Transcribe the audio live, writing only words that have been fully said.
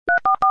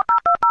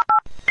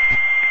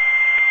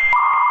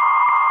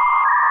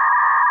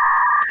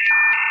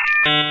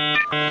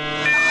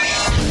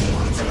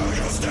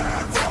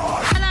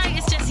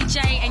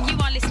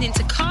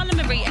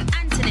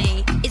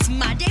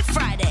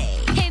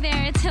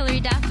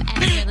Hillary Duff,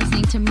 and you're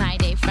listening to My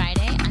Day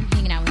Friday. I'm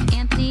hanging out with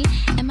Anthony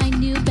and my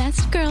new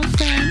best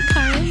girlfriend,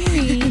 Cara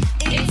Marie.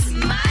 It's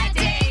My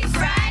Day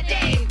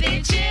Friday,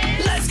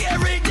 bitches. Let's get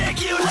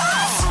ridiculous!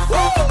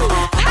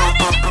 How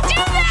did you do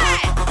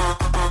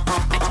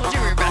that? I told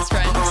you we were best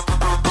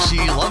friends. She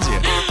loves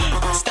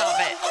you. Stop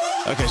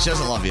it. Okay, she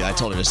doesn't love you. I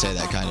told her to say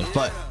that kind of,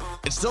 but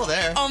it's still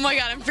there. Oh my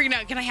God, I'm freaking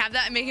out. Can I have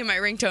that and make it my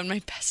ringtone?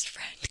 My best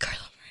friend, Carla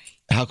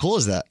Marie. How cool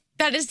is that?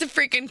 That is the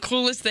freaking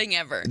coolest thing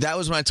ever. That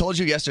was when I told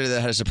you yesterday that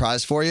I had a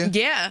surprise for you?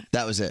 Yeah.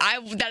 That was it.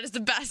 That is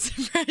the best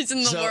surprise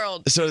in the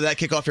world. So did that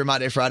kick off your My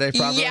Day Friday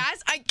properly?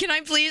 Yes. Can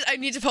I please? I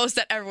need to post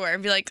that everywhere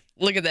and be like,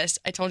 look at this.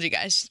 I told you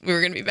guys we were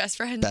going to be best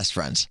friends. Best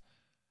friends.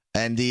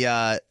 And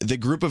the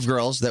group of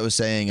girls that was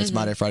saying it's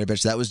My Day Friday,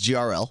 bitch, that was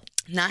GRL.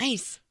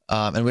 Nice.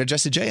 And we had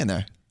Jessie J in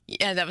there.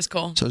 Yeah, that was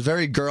cool. So it was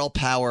very girl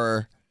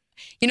power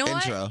You know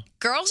intro. what?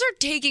 Girls are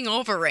taking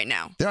over right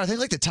now. There, I think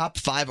like the top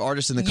 5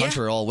 artists in the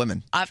country are all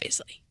women.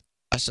 Obviously.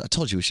 I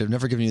told you we should have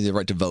never given you the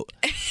right to vote.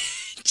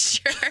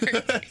 Sure.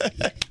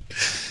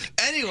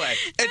 Anyway,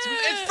 it's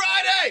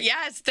Friday!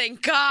 Yes,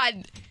 thank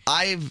God.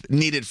 I've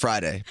needed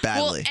Friday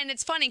badly. Well, and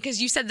it's funny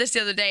because you said this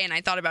the other day and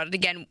I thought about it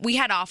again. We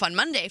had off on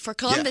Monday for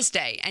Columbus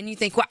Day and you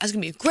think, wow, it's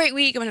going to be a great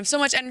week. I'm going to have so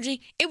much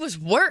energy. It was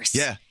worse.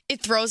 Yeah.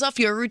 It throws off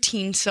your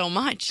routine so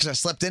much. Because I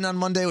slept in on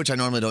Monday, which I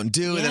normally don't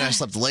do, and then Yeah. I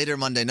slept later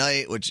Monday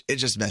night, which it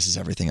just messes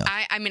everything up.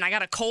 I mean, I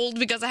got a cold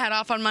because I had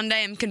off on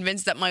Monday. I'm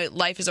convinced that my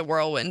life is a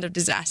whirlwind of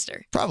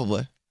disaster.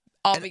 Probably.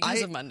 All And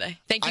because of Monday.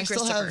 Thank you, I still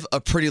Christopher. have a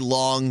pretty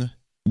long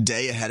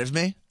day ahead of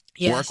me,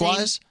 Yeah,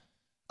 work-wise.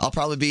 I'll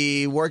probably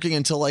be working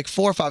until like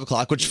 4 or 5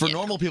 o'clock, which for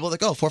normal people,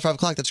 like, 4 or 5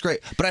 o'clock, that's great.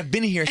 But I've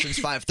been here since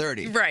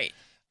 5:30. Right.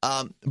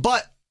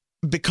 But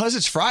because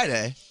it's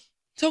Friday,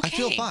 It's okay. I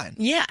feel fine.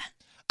 Yeah.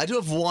 I do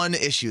have one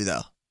issue,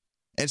 though.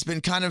 It's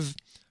been kind of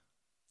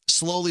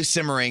slowly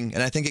simmering,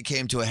 and I think it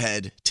came to a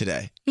head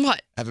today.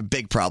 What? I have a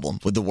big problem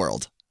with the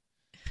world.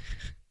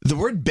 The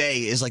word bae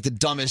is like the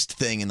dumbest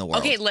thing in the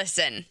world. Okay,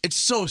 listen. It's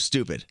so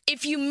stupid.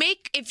 If you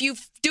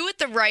do it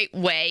the right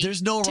way,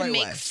 There's no to right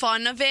make way.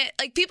 fun of it.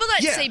 Like people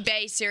that Yeah. say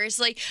bae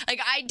seriously. Like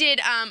I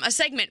did a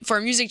segment for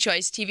Music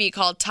Choice TV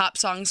called Top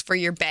Songs for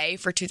Your Bae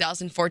for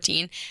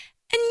 2014.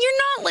 And you're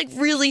not like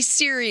really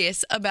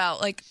serious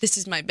about like this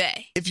is my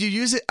bae. If you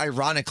use it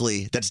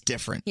ironically, that's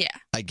different. Yeah.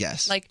 I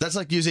guess. Like- that's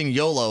like using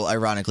YOLO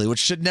ironically, which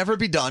should never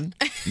be done.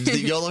 The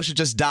YOLO should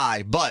just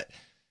die. But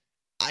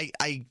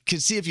I can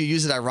see if you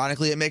use it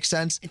ironically, it makes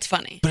sense. It's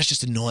funny. But it's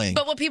just annoying.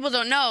 But what people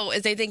don't know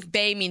is they think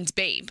bae means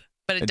babe,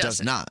 but it does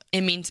doesn't. not. It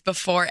means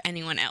before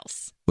anyone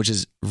else. Which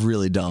is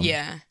really dumb.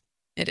 Yeah,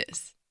 it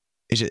is.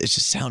 It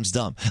just sounds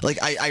dumb.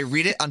 Like I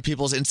read it on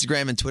people's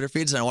Instagram and Twitter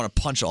feeds, and I want to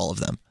punch all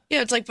of them.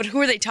 Yeah, it's like, but who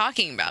are they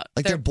talking about?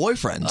 Like their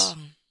boyfriends.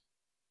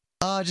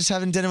 Oh. Just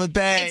having dinner with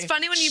bae. It's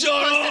funny when you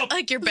Shut post up! it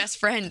like your best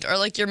friend or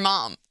like your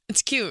mom.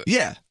 It's cute.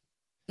 Yeah.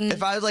 Mm.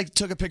 If I like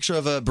took a picture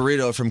of a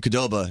burrito from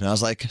Qdoba and I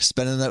was like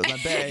spending that with my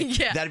bae,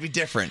 Yeah. that'd be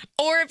different.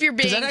 Or if you're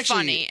 'Cause being that actually-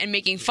 funny and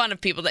making fun of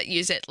people that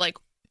use it, like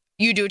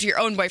you do it to your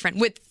own boyfriend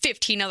with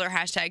 15 other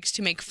hashtags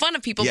to make fun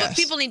of people, Yes. but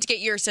people need to get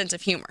your sense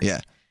of humor.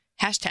 Yeah.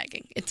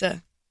 Hashtagging. It's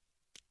an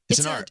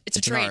art. It's a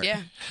It's an trade, art.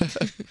 yeah.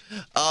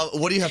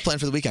 What do you have planned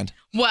for the weekend?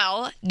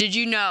 Well, did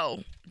you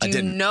know? I Do you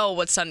didn't. know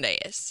what Sunday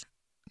is?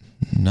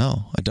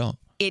 No, I don't.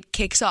 It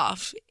kicks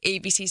off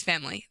ABC's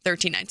Family,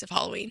 13 Nights of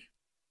Halloween.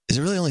 Is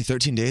it really only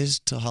 13 days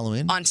till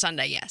Halloween? On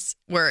Sunday, yes.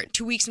 We're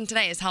 2 weeks from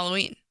today is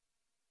Halloween.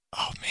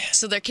 Oh, man.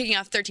 So they're kicking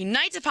off 13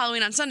 Nights of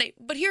Halloween on Sunday.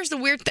 But here's the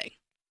weird thing.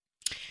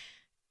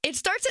 It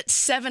starts at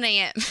 7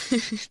 a.m.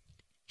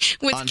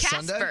 with On Casper.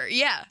 Sunday?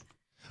 Yeah.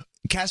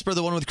 Casper,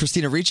 the one with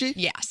Christina Ricci?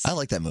 Yes. I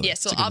like that movie. Yeah,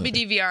 so It's a good I'll be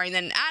movie. DVRing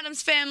then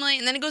Addams Family,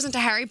 and then it goes into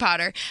Harry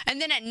Potter.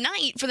 And then at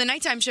night, for the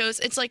nighttime shows,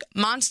 it's like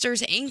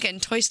Monsters, Inc.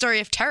 and Toy Story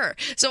of Terror.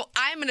 So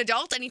I'm an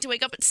adult. I need to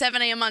wake up at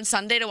 7 a.m. on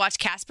Sunday to watch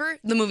Casper,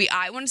 the movie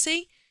I want to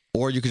see.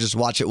 Or you could just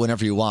watch it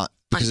whenever you want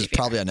because it's DVR.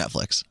 probably on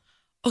Netflix.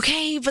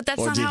 Okay, but that's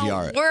Or not how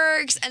DVR it it.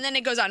 works. And then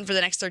it goes on for the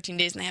next 13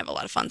 days, and they have a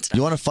lot of fun stuff.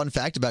 You want a fun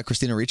fact about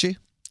Christina Ricci?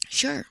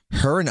 Sure.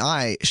 Her and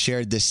I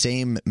shared the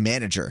same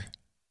manager.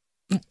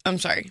 I'm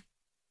sorry.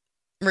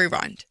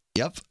 Rewind.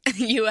 Yep.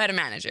 You had a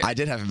manager. I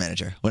did have a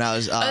manager. When I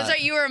was that's right.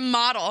 You were a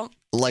model.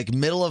 like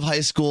middle of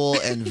high school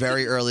and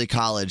very early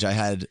college, I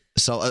had...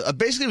 So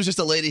basically it was just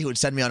a lady who would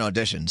send me on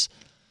auditions.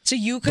 So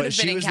you could But have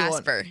she been in was the one-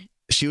 Casper.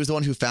 She was the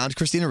one who found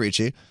Christina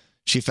Ricci.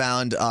 She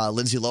found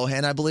Lindsay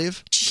Lohan, I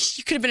believe.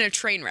 You could have been a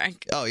train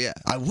wreck. Oh, yeah.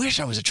 I wish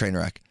I was a train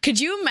wreck.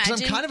 Could you 'Cause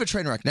imagine? I'm kind of a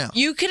train wreck now.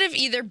 You could have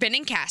either been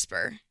in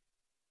Casper.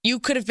 You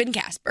could have been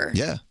Casper.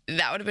 Yeah.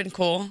 That would have been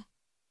cool.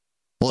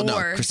 Well, no,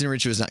 Or- Christina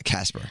Ricci was not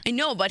Casper. I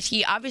know, but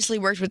he obviously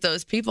worked with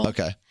those people.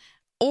 Okay.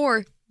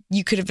 Or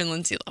you could have been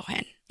Lindsay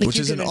Lohan. Like Which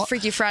you is could have an been au-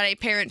 Freaky Friday,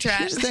 Parent Trap.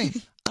 Here's the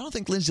thing. I don't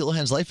think Lindsay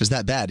Lohan's life is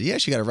that bad. Yeah,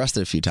 she got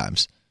arrested a few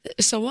times.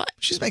 So what?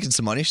 She's making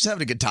some money. She's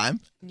having a good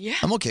time. Yeah.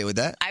 I'm okay with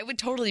that. I would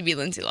totally be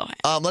Lindsay Lohan.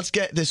 Let's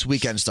get this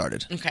weekend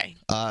started. Okay.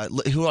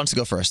 Who wants to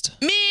go first?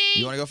 Me.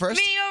 You wanna go first?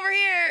 Me over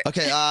here.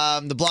 Okay,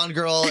 the blonde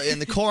girl in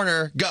the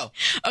corner, go.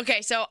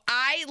 Okay, so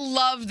I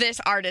love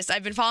this artist.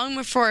 I've been following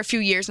him for a few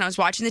years, and I was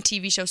watching the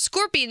TV show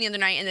Scorpion the other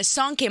night, and this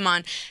song came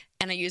on,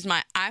 and I used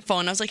my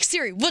iPhone. I was like,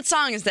 Siri, what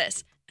song is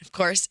this? Of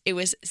course, it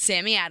was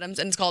Sammy Adams,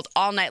 and it's called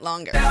All Night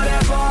Longer. Now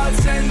that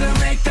bartender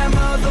make that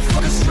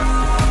motherfucker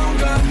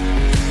stronger.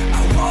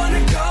 I wanna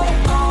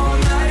go all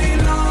night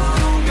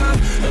longer.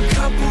 A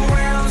couple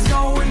rounds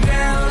going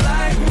down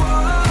like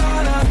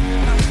water.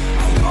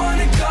 I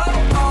wanna go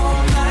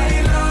all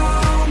night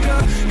longer.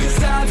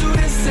 'Cause I do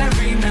this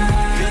every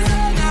night. 'Cause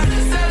I do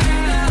this every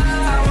night.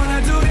 I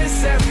wanna do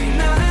this every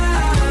night.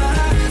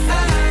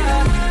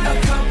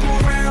 A couple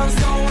rounds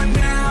going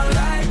down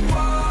like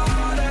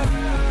water.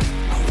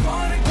 I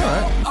wanna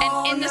go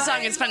all And in the song,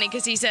 night it's funny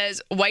because he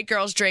says, white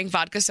girls drink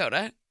vodka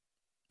soda,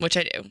 which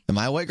I do. Am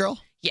I a white girl?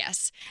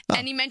 Yes. Oh.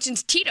 And he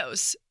mentions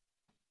Tito's.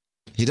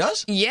 He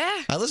does?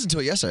 Yeah. I listened to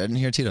it yesterday. I didn't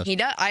hear Tito's. He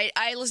does.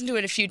 I listened to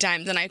it a few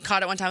times, and I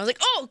caught it one time. I was like,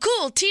 oh,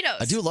 cool, Tito's.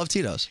 I do love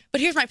Tito's. But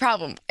here's my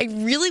problem. I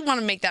really want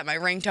to make that my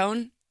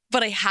ringtone,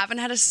 but I haven't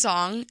had a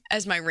song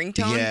as my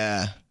ringtone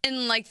Yeah.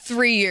 in like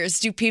 3 years.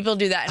 Do people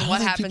do that? I And don't what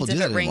think happens people if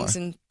do it that rings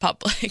in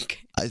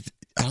public? I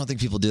don't think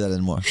people do that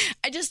anymore.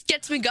 It just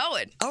gets me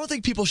going. I don't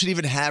think people should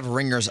even have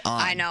ringers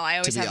on. I know. I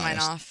always to be have mine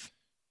honest. off.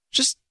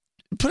 Just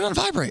put it on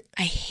vibrate.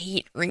 I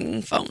hate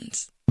ringing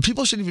phones.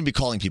 People shouldn't even be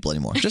calling people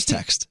anymore. Just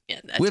text.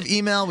 Yeah, that's We have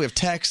email, we have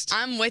text,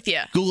 I'm with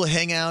you. Google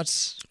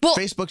Hangouts, Well-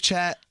 Facebook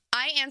chat.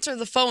 I answer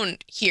the phone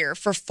here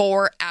for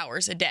 4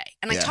 hours a day,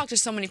 and I Yeah. talk to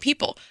so many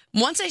people.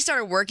 Once I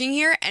started working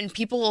here, and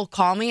people will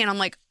call me, and I'm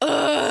like,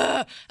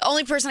 ugh. The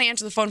only person I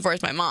answer the phone for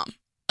is my mom.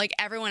 Like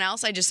everyone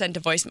else, I just send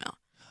to voicemail.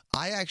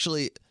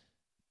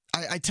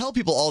 I tell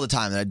people all the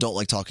time that I don't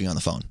like talking on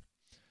the phone.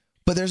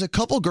 But there's a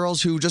couple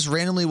girls who just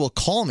randomly will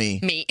call me.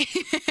 Me.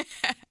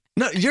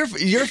 No, you're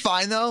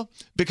fine though,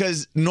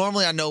 because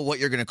normally I know what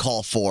you're going to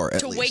call for at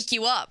to least. wake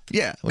you up.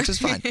 Yeah, which is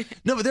fine.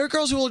 No, but there are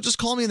girls who will just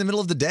call me in the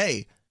middle of the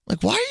day.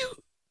 Like, why are you?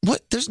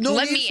 What? There's no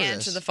Let need me for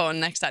answer this. the phone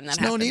next time that There's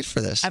happens. no need for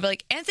this. I'd be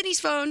like, Anthony's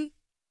phone,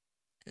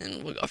 and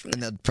then we'll go from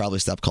And there. they'll probably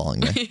stop calling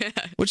me, Yeah.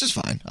 which is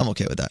fine. I'm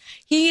okay with that.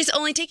 He's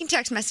only taking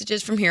text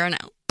messages from here on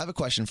out. I have a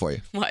question for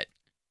you. What?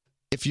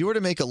 If you were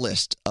to make a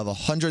list of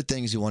 100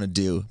 things you want to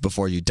do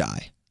before you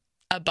die,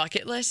 A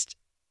bucket list?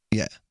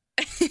 yeah.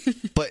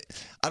 But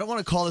I don't want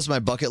to call this my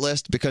bucket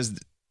list because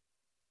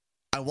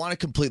I want to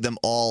complete them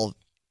all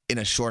in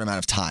a short amount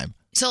of time.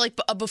 So, like,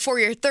 a before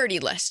you're 30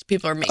 list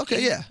people are making.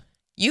 Okay, yeah.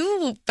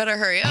 You better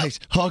hurry up.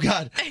 Oh,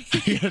 God. I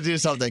got to do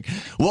something.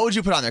 What would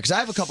you put on there? Because I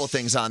have a couple of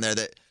things on there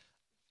that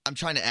I'm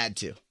trying to add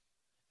to.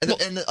 And,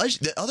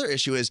 the other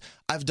issue is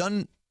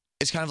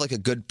it's kind of like a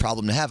good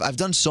problem to have. I've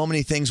done so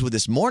many things with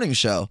this morning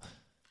show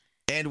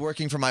and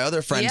working for my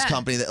other friend's Yeah.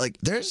 company that, like,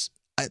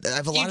 I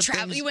have a lot of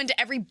things. You went to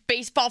every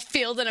baseball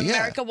field in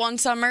America one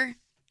summer.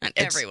 Not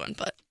everyone,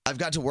 but I've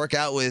got to work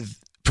out with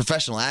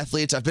professional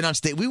athletes. I've been on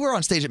stage. We were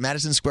on stage at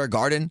Madison Square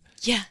Garden.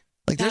 yeah.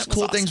 Like, there's that was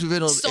cool awesome. things we've been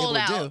able Sold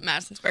to out do.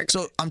 Madison Square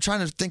Garden. So I'm trying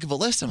to think of a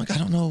list. I'm like, I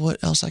don't know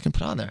what else I can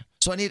put on there.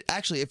 So I need,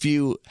 actually, if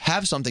you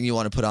have something you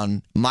want to put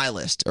on my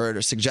list or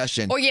a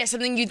suggestion, Or yeah,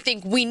 something you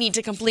think we need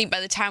to complete by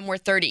the time we're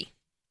 30.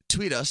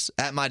 tweet us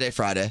at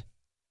MyDayFriday.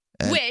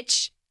 And-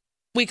 Which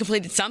we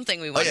completed something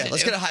we Oh, wanted yeah. to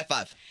Let's do. get a high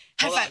five.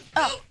 High Hold five.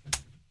 on. Oh.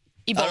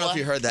 Ebola. I don't know if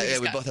you heard that. We Yeah,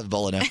 just we got both have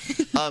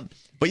Ebola now.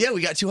 But yeah,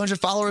 we got 200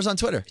 followers on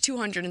Twitter.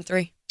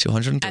 203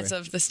 203. as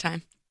of this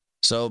time.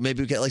 So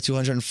maybe we get like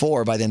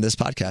 204 by the end of this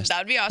podcast. That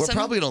would be awesome. We're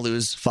probably going to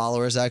lose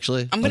followers,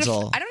 actually. I'm That's gonna.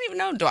 all. I don't even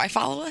know. Do I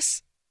follow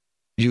us?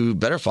 You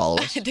better follow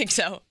us. I think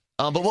so.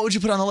 But what would you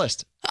put on the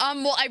list?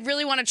 Well, I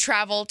really want to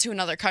travel to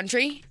another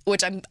country,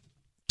 which I'm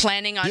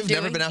planning on You've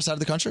doing. never been outside of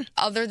the country?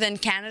 Other than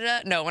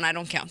Canada? No, and I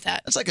don't count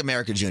that. That's like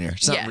America Junior.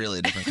 It's not Yeah. really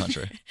a different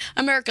country.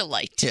 America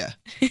Light. Yeah.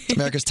 It's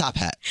America's top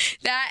hat.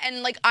 That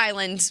and like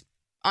islands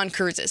on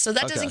cruises. So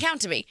that Okay. doesn't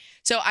count to me.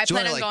 So I Do you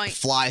plan want on to like going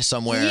fly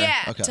somewhere?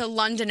 yeah, Okay. to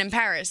London and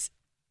Paris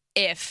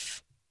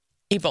if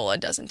Ebola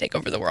doesn't take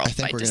over the world I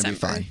think by we're going to be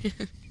December.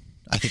 fine.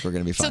 I think we're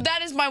going to be fine. So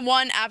that is my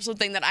one absolute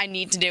thing that I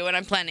need to do, and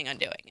I'm planning on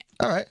doing it.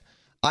 All right.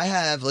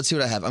 Let's see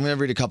what I have. I'm going to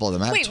read a couple of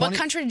them. I have Wait, 20 what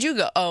country did you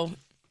go? Oh,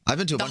 I've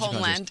been to a the bunch of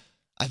homeland.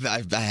 countries.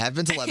 I have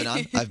been to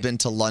Lebanon. I've been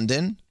to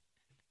London.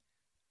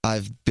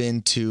 I've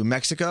been to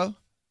Mexico.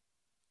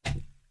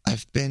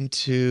 I've been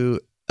to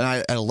and I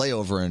had a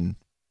layover in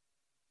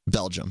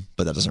Belgium,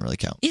 but that doesn't really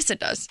count. Yes, it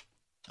does.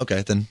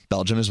 Okay, then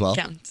Belgium as well.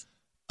 Counts.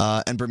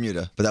 And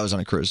Bermuda, but that was on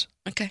a cruise.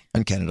 Okay.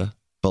 And Canada.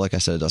 But like I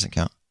said, it doesn't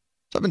count.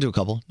 So I've been to a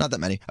couple, not that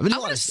many. I've been to I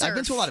a wanna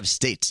lot of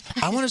states.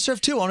 I want to surf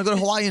too. I want to go to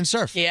Hawaii and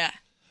surf. Yeah.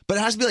 But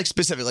it has to be like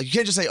specific. Like you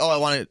can't just say, "Oh, I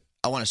want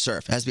to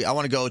surf." It has to be I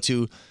want to go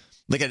to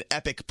like an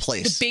epic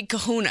place. The Big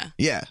Kahuna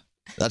Yeah.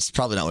 That's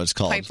probably not what it's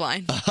called.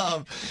 pipeline.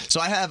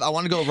 So I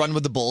want to go run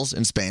with the bulls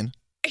in Spain.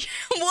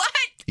 What?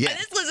 Yeah.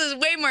 This list is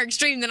way more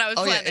extreme than I was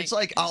Oh planning. yeah, it's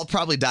like I'll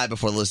probably die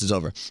before the list is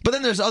over. But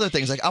then there's other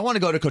things like I want to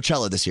go to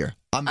Coachella this year.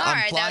 I'm right,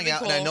 that'd flying be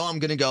out and I cool. know I'm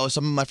going to go.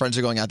 Some of my friends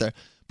are going out there.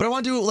 But I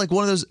want to do like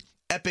one of those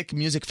epic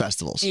music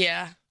festivals.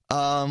 Yeah.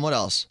 What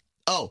else?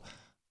 Oh,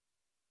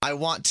 I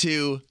want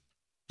to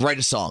write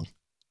a song.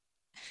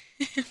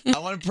 I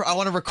want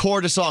to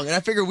record a song, and I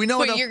figure we know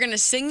Wait, enough. you're gonna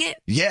sing it?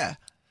 Yeah,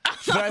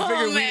 but I Oh,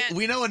 figure man.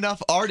 we know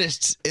enough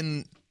artists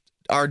in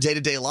our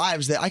day-to-day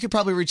lives that I could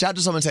probably reach out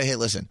to someone and say, "Hey,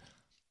 listen,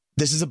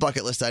 this is a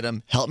bucket list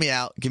item. Help me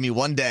out. Give me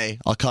one day.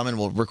 I'll come and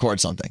we'll record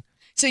something.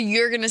 So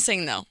you're going to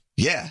sing, though.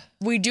 Yeah.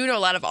 We do know a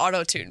lot of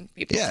auto-tune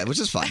people. Yeah, which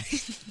is fine.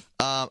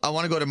 I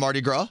want to go to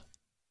Mardi Gras.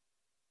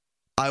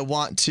 I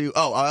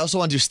also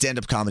want to do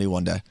stand-up comedy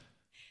one day.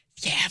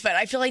 Yeah, but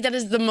I feel like that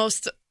is the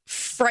most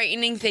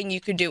frightening thing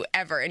you could do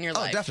ever in your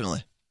life. Oh,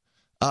 definitely.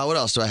 What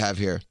else do I have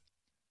here?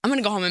 I'm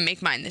going to go home and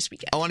make mine this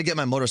weekend. I want to get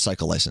my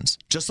motorcycle license,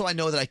 just so I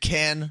know that I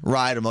can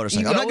ride a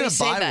motorcycle. You I'm not going always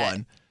to say buy that.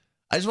 one.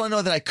 I just want to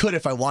know that I could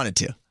if I wanted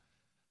to.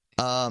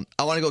 I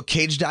want to go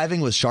cage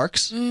diving with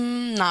sharks,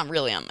 Not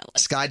really on my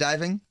list.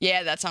 skydiving.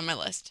 Yeah, that's on my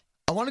list.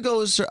 I want to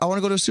go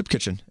to a soup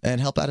kitchen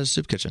and help out at a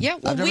soup kitchen. Yeah,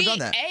 well, I've never done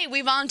that.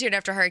 we volunteered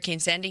after Hurricane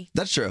Sandy,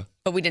 That's true.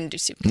 but we didn't do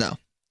soup. No,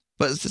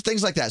 but it's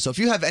things like that. So if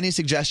you have any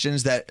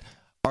suggestions that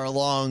are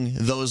along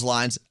those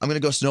lines, I'm going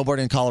to go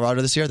snowboarding in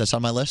Colorado this year. That's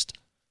on my list.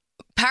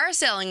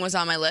 Parasailing was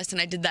on my list,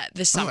 and I did that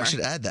this summer. Oh, I should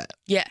add that.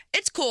 Yeah,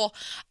 it's cool.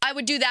 I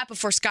would do that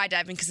before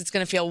skydiving because it's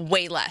going to feel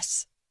way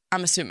less,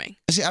 I'm assuming.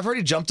 See, I've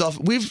already jumped off.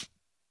 We've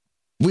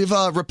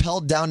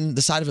rappelled down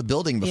the side of a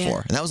building before,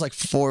 Yeah. and that was like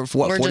We're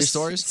 40 just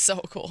stories. So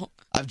cool.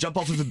 I've jumped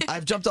off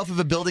of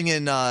a building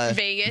in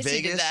Vegas,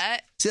 you did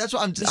that. See, that's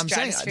what I'm saying.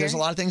 stratosphere. There's a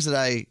lot of things that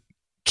I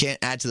can't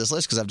add to this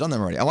list because I've done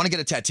them already. I want to get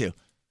a tattoo.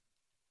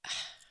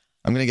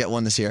 I'm gonna get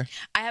one this year.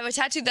 I have a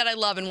tattoo that I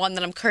love and one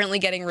that I'm currently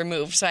getting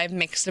removed, so I have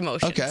mixed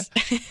emotions. Okay.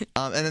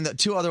 And then the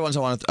two other ones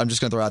I'm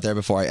just gonna throw out there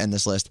before I end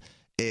this list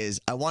is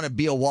I want to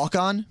be a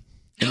walk-on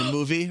in a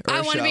movie or I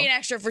a want to show. be an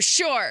extra for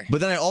sure. But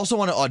then I also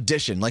want to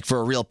audition, like for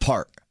a real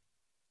part,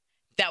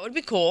 That would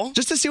be cool.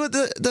 just to see what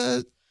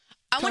the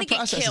I kind want of to get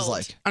process is killed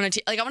like. on a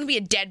like I want to be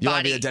a dead You body.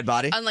 wanna be a dead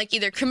body? On like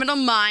either Criminal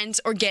Minds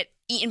or get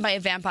eaten by a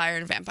vampire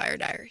in Vampire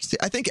Diaries. See,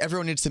 I think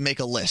everyone needs to make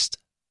a list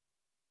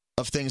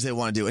of things they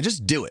want to do and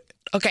just do it.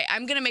 Okay,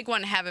 I'm gonna make one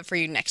and have it for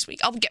you next week.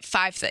 I'll get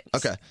 5 things.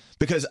 Okay,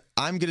 because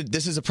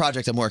this is a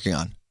project I'm working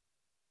on.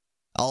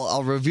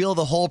 I'll reveal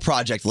the whole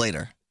project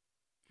later,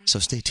 so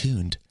stay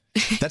tuned.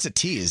 That's a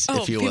tease,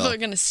 Oh, if you people will. are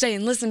gonna stay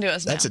and listen to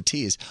us That's now. a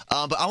tease.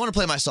 But I want to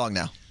play my song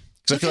now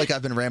because I feel like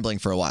I've been rambling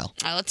for a while.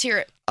 All right, let's hear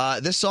it.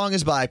 This song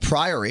is by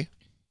Priory,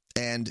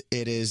 and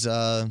it is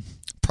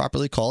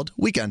properly called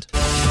Weekend. I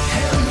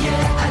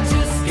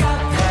just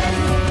got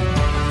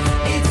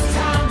paid. It's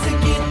time to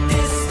get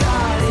this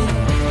started.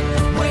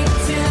 Wait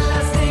till I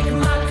stake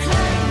my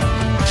claim.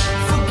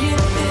 Forget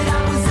that I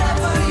was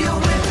ever your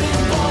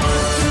whipping boy.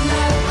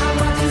 Tonight I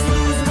might just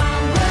lose my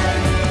way,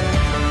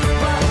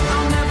 but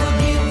I'll never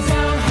get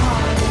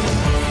downhearted.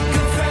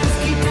 Good friends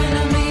keep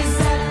enemies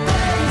at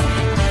bay.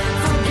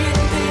 Forget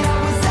that I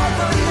was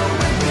ever your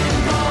whipping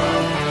boy.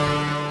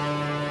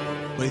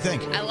 What do you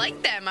think? I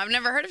like them. I've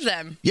never heard of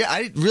them. Yeah,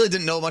 I really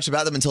didn't know much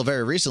about them until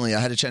very recently. I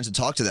had a chance to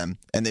talk to them,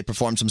 and they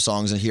performed some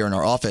songs here in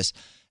our office.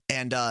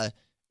 And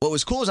what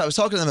was cool is I was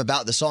talking to them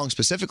about the song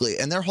specifically,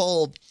 and their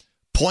whole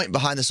point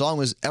behind the song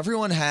was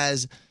everyone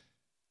has,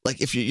 like,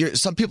 if you're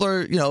some people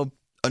are,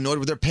 annoyed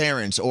with their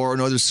parents or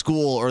annoyed with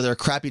school or their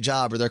crappy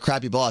job or their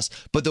crappy boss,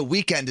 but the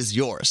weekend is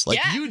yours. Like,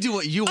 Yeah. you do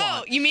what you Oh,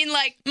 want. you mean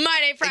like My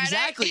Day Friday?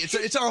 Exactly.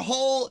 It's our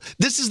whole,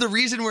 this is the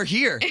reason we're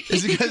here,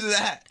 is because of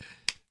that.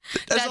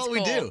 That's all we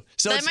cool. do.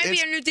 So that it's- might be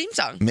it's- our new theme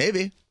song.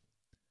 Maybe.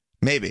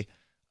 But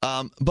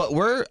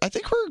I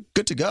think we're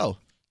good to go.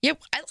 Yep,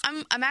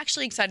 I'm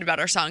actually excited about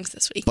our songs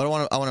this week. But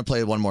I want to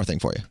play one more thing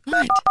for you.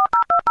 What?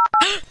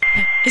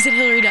 Is it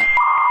Hillary Duff?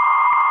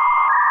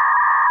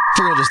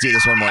 Figure we'll just do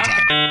this one more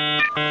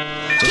time.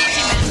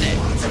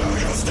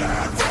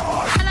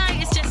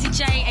 Hello, it's Jessie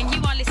J, and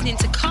you are listening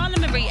to Carla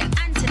Marie and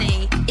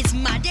Anthony. It's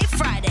My Day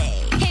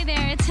Friday. Hey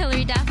there, it's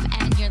Hillary Duff,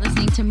 and you're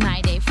listening to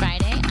My Day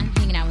Friday. I'm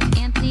hanging out with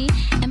Anthony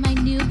and my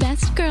new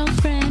best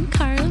girlfriend,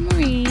 Carla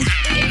Marie.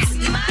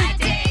 It's My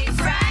Day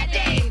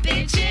Friday,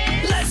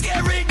 bitches. Let's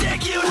get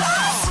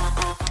ridiculous.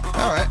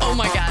 All right. Oh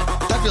my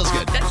God, That feels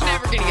good. that's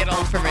never gonna get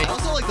old for me. I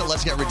also like the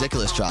Let's Get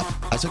Ridiculous drop.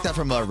 I took that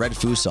from a Red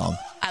Foo song.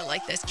 I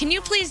like this. Can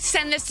you please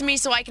send this to me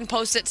so I can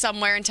post it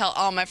somewhere and tell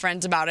all my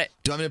friends about it?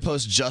 Do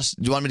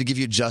you want me to give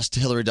you just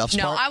Hillary Duff's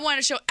No, part? I want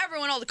to show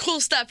everyone all the cool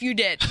stuff you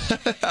did.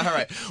 All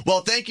right.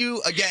 Well, thank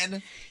you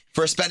again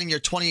for spending your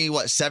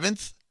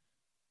 7th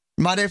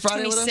My Day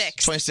Friday with us?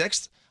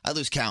 26th. I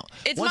lose count.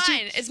 It's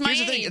mine. It's my here's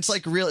the thing. age. It's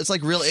like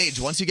real age.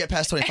 Once you get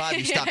past 25,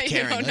 you stop You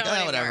caring. don't Like, know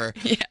anymore. whatever.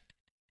 Yeah.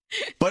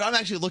 But I'm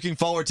actually looking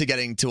forward to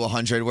getting to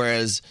 100,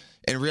 whereas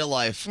in real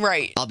life,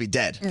 Right. I'll be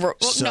dead. Well,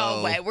 So-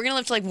 no way. We're gonna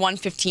live to like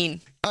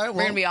 115. All right, We're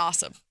well, gonna be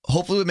awesome.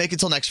 hopefully we make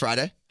it till next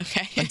Friday.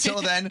 Okay. Until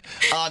then,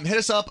 hit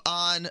us up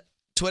on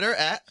Twitter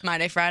My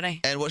Day Friday.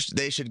 and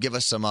they should give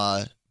us some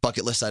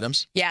bucket list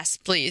items. Yes,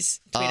 please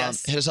tweet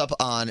us. Hit us up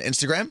on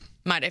Instagram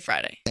My Day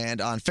Friday.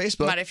 and on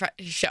Facebook. My Day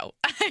Friday show.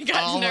 I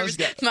got Almost nervous.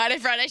 got- My Day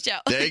Friday show.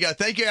 There you go.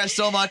 Thank you guys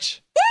so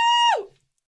much.